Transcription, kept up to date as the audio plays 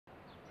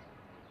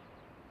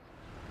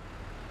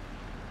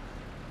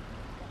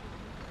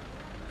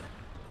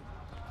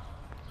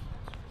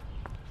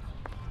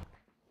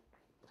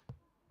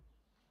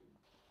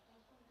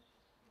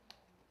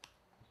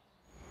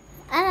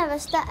أنا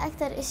بشتاق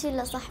أكتر إشي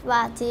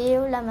لصحباتي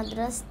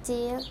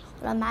ولمدرستي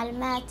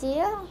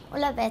ولمعلماتي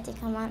ولبيتي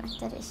كمان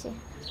أكتر إشي.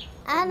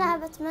 أنا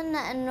بتمنى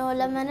إنه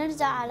لما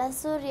نرجع على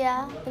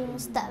سوريا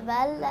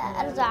بالمستقبل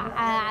أرجع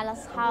على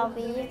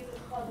أصحابي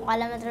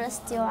وعلى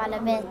مدرستي وعلى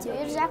بيتي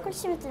ويرجع كل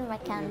شيء مثل ما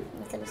كان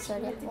مثل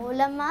سوريا.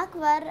 ولما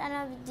أكبر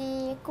أنا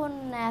بدي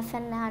أكون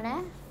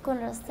فنانة،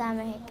 أكون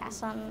رسامة هيك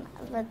عشان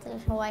أبدل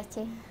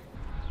هوايتي.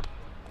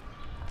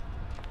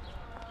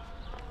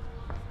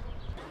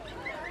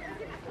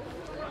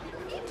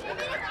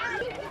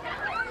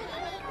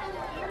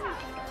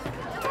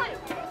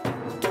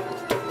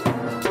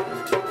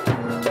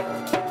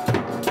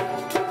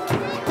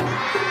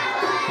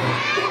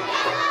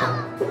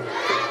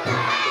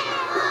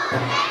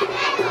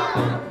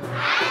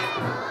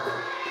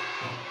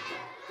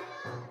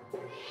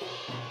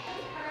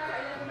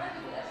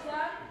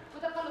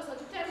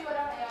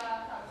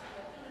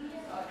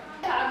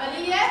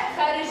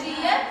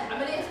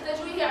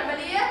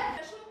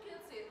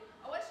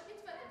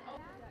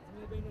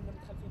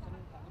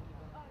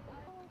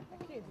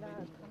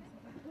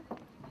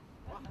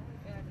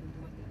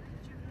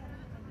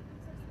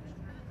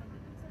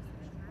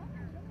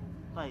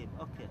 طيب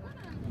اوكي.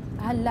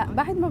 هلا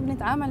بعد ما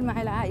بنتعامل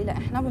مع العائله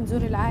احنا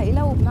بنزور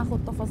العائله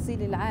وبناخذ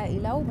تفاصيل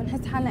العائله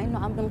وبنحس حالنا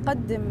انه عم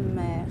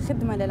بنقدم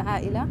خدمه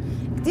للعائله.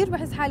 كثير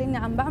بحس حالي اني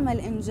عم بعمل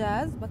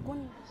انجاز.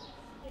 بكون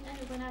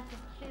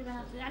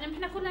يعني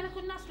احنا كلنا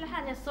ناس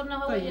لحالنا صرنا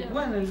هو. طيب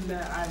وين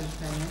العائله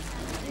الثانيه؟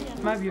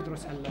 ما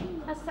بيدرس هلا.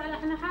 هسه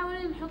احنا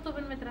حاولنا نحطه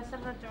بالمدرسه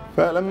نرجعه.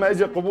 فلما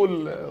اجى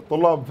قبول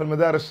طلاب في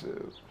المدارس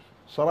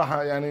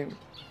صراحه يعني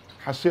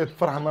حسيت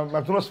فرحه ما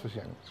بتنوصفش.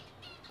 يعني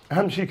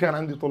اهم شيء كان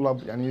عندي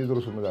طلاب يعني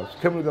يدرسوا المدارس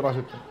يكملوا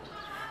دراستهم،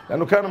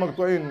 لانه كانوا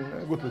مقطوعين.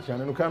 قلت لك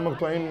يعني انه كانوا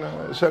مقطوعين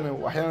سنه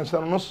واحيانا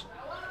سنه ونص،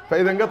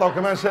 فاذا انقطعوا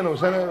كمان سنه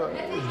وسنه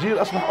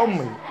الجيل اصبح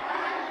امي.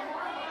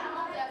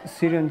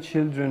 Syrian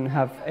children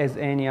have, as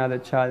any other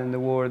child in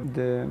the world,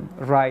 the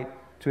right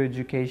to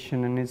education,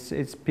 and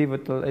it's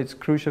pivotal. It's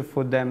crucial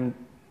for them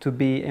to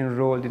be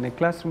enrolled in a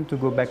classroom, to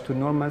go back to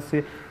normalcy.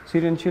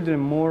 Syrian children,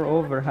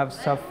 moreover, have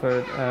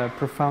suffered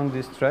profound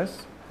distress.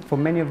 For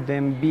many of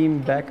them, being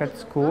back at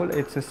school,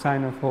 it's a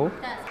sign of hope.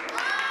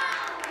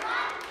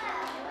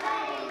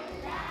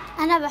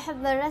 أنا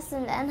بحب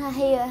الرسم لأنها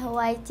هي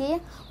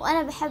هوايتي،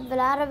 وأنا بحب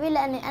العربي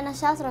لأني أنا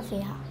شاطرة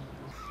فيها.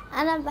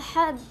 أنا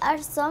بحب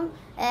أرسم،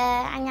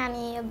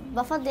 يعني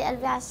بفضي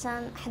قلبي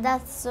عشان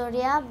أحداث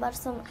سوريا،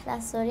 برسم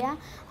أحداث سوريا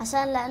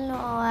عشان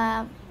لأنه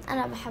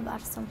أنا بحب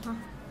أرسمها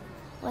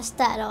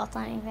واشتاق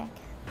لوطني هيك.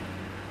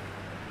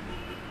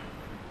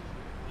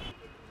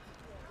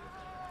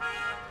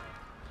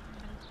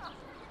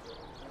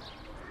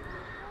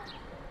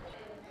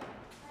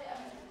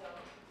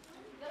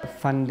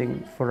 Funding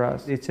for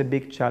us, it's a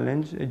big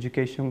challenge.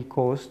 Education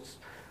costs.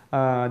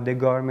 The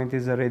government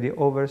is already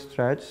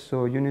overstretched, so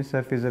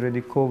UNICEF is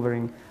already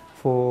covering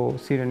for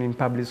Syrian in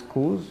public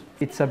schools.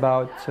 It's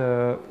about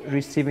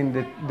receiving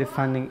the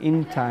funding in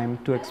time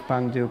to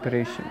expand the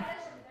operation.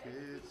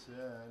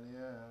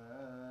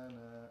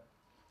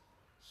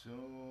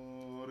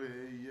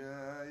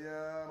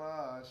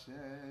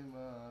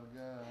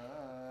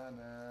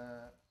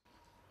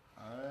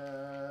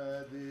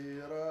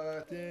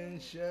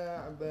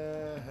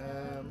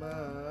 شعبها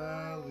ما